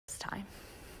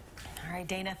All right,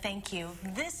 Dana, thank you.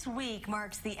 This week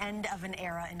marks the end of an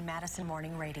era in Madison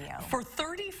morning radio. For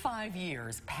 35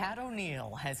 years, Pat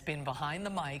O'Neill has been behind the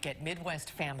mic at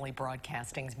Midwest Family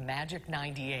Broadcasting's Magic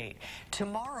 98.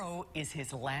 Tomorrow is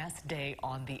his last day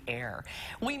on the air.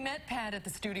 We met Pat at the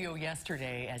studio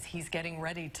yesterday as he's getting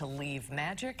ready to leave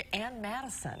Magic and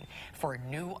Madison for a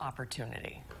new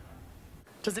opportunity.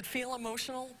 Does it feel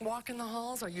emotional walking the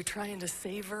halls? Are you trying to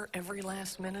savor every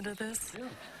last minute of this?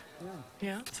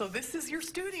 Yeah. So this is your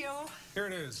studio. Here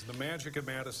it is, the Magic of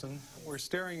Madison. We're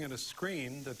staring at a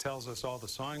screen that tells us all the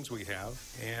songs we have,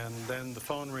 and then the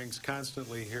phone rings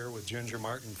constantly here with Ginger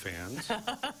Martin fans.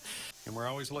 And we're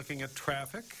always looking at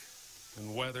traffic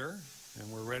and weather, and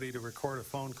we're ready to record a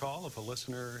phone call if a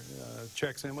listener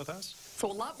checks in with us. So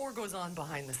a lot more goes on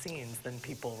behind the scenes than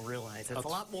people realize. It's a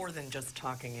lot more than just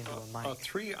talking into a mic. A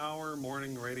 3-hour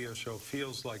morning radio show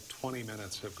feels like 20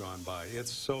 minutes have gone by.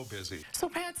 It's so busy. So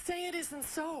Pat, say it isn't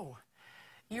so.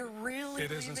 You're really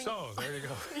It isn't so. There you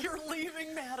go. You're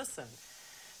leaving Madison.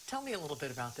 Tell me a little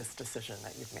bit about this decision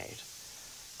that you've made.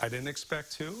 I didn't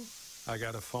expect to. I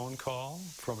got a phone call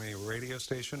from a radio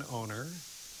station owner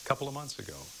a couple of months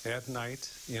ago. At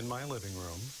night, in my living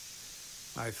room,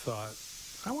 I thought,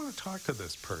 I want to talk to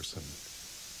this person.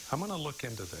 I'm going to look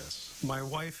into this. My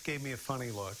wife gave me a funny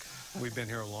look. We've been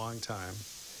here a long time.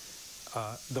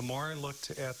 The more I looked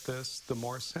at this, the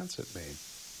more sense it made.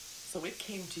 So it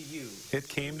came to you. It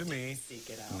came to me.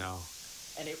 Seek it out. No.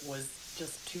 And it was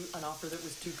just an offer that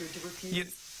was too good to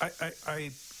refuse?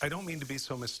 I don't mean to be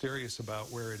so mysterious about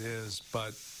where it is,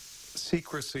 but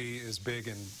secrecy is big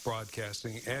in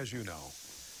broadcasting, as you know.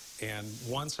 And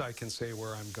once I can say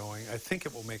where I'm going, I think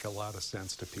it will make a lot of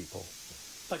sense to people.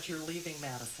 But you're leaving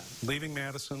Madison. Leaving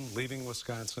Madison, leaving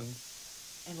Wisconsin.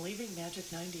 And leaving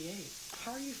Magic 98.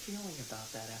 How are you feeling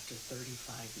about that after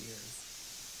 35 years?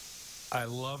 I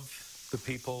love the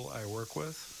people I work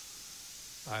with.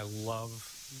 I love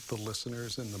the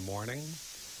listeners in the morning.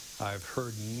 I've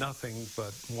heard nothing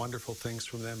but wonderful things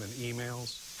from them in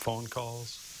emails, phone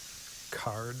calls,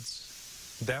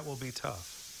 cards. That will be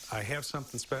tough. I have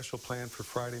something special planned for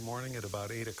Friday morning at about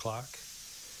 8 o'clock.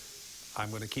 I'm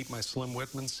going to keep my Slim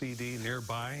Whitman CD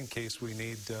nearby in case we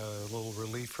need a little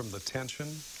relief from the tension.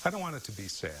 I don't want it to be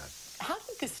sad. How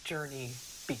did this journey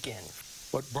begin?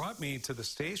 What brought me to the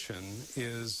station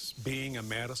is being a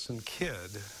Madison kid,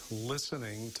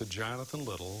 listening to Jonathan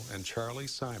Little and Charlie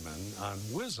Simon on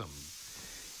WISM,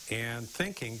 and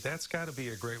thinking that's got to be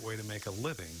a great way to make a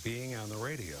living, being on the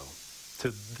radio.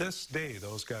 To this day,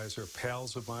 those guys are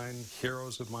pals of mine,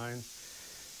 heroes of mine.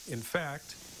 In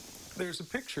fact, there's a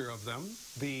picture of them.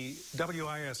 The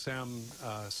WISM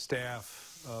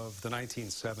staff of the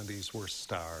 1970s were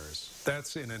stars.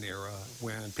 That's in an era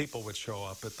when people would show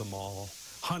up at the mall,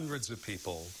 hundreds of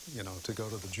people, you know, to go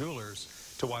to the jewelers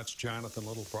to watch Jonathan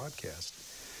Little broadcast.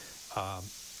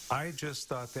 I just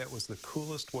thought that was the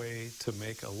coolest way to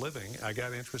make a living. I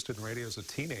got interested in radio as a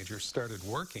teenager, started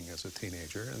working as a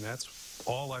teenager, and that's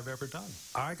all I've ever done.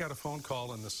 I got a phone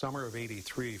call in the summer of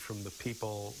 '83 from the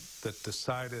people that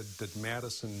decided that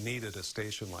Madison needed a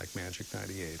station like Magic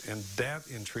 98, and that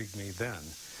intrigued me then.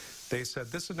 They said,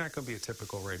 this is not going to be a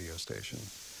typical radio station.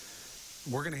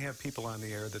 We're going to have people on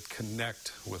the air that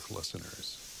connect with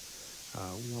listeners.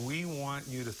 We want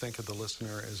you to think of the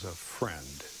listener as a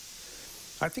friend.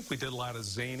 I think we did a lot of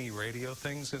zany radio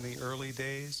things in the early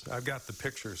days. I've got the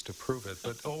pictures to prove it.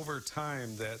 But over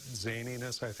time, that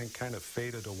zaniness, I think, kind of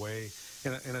faded away.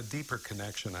 And a deeper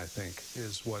connection, I think,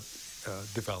 is what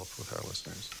developed with our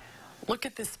listeners. Look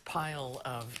at this pile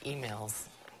of emails.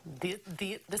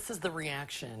 This is the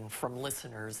reaction from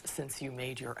listeners since you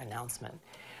made your announcement.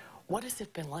 What has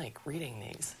it been like reading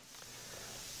these?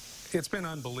 It's been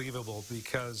unbelievable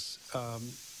because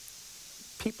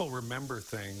people remember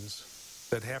things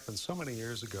that happened so many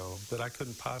years ago that I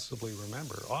couldn't possibly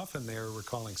remember. Often they're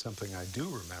recalling something I do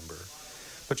remember.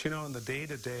 But you know, in the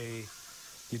day-to-day,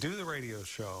 you do the radio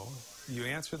show, you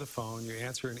answer the phone, you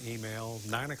answer an email,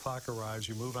 9 o'clock arrives,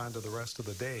 you move on to the rest of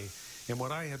the day. And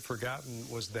what I had forgotten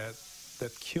was that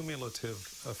cumulative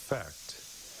effect.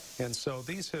 And so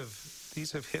these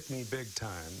have hit me big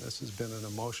time. This has been an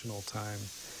emotional time.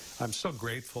 I'm so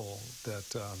grateful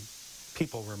that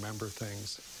people remember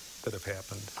things that have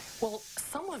happened. Well,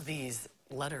 some of these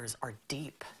letters are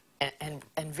deep and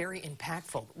very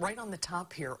impactful. Right on the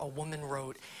top here, a woman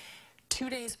wrote, 2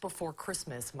 days before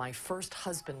Christmas, my first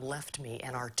husband left me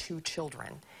and our 2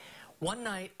 children. One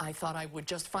night, I thought I would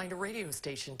just find a radio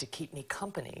station to keep me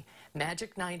company.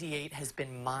 Magic 98 has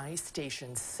been my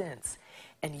station since,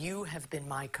 and you have been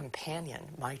my companion,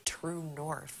 my true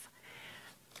north.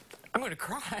 I'm going to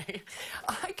cry.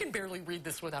 I can barely read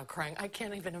this without crying. I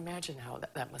can't even imagine how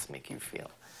that must make you feel.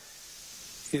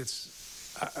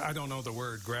 I don't know the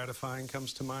word, gratifying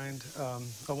comes to mind.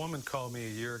 A woman called me a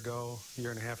year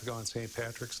and a half ago on St.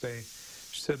 Patrick's Day.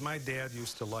 She said, my dad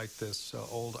used to like this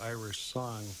old Irish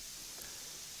song.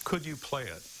 Could you play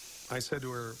it? I said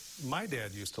to her, my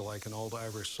dad used to like an old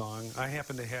Irish song. I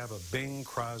happen to have a Bing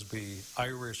Crosby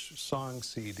Irish song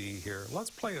CD here. Let's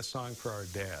play a song for our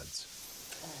dads.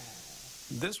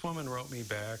 This woman wrote me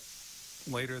back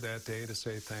later that day to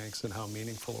say thanks and how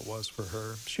meaningful it was for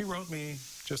her. She wrote me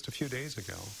just a few days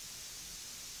ago.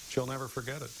 She'll never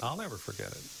forget it. I'll never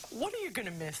forget it. What are you going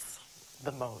to miss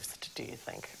the most, do you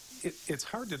think? It's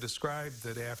hard to describe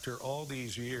that after all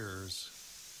these years,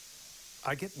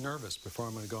 I get nervous before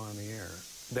I'm going to go on the air.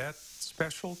 That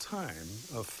special time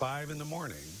of 5 in the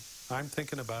morning, I'm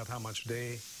thinking about how much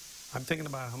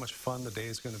fun the day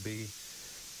is going to be.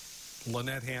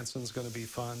 Lynette Hanson's going to be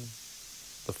fun.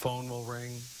 The phone will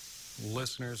ring.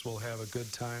 Listeners will have a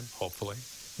good time, hopefully.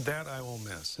 That I will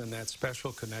miss, and that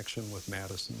special connection with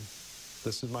Madison.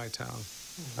 This is my town.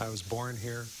 I was born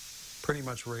here, pretty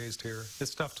much raised here.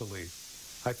 It's tough to leave.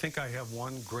 I think I have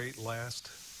one great last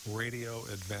radio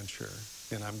adventure,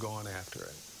 and I'm going after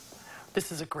it.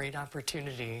 This is a great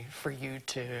opportunity for you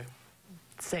to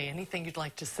say anything you'd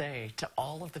like to say to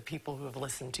all of the people who have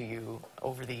listened to you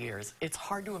over the years. It's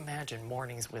hard to imagine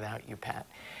mornings without you, Pat.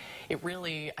 It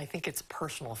really, I think it's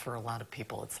personal for a lot of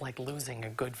people. It's like losing a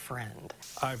good friend.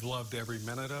 I've loved every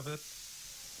minute of it.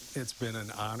 It's been an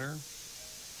honor.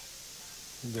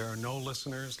 There are no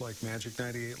listeners like Magic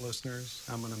 98 listeners.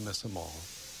 I'm going to miss them all.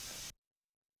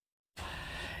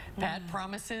 Pat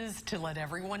promises to let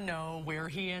everyone know where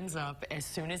he ends up as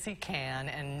soon as he can,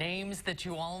 and names that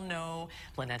you all know,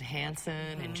 Lynette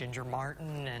Hanson and Ginger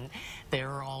Martin, and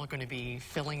they're all going to be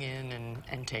filling in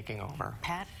and taking over.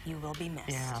 Pat, you will be missed.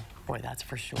 Yeah, boy, that's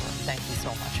for sure. Thank you so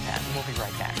much, Pat. We'll be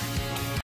right back.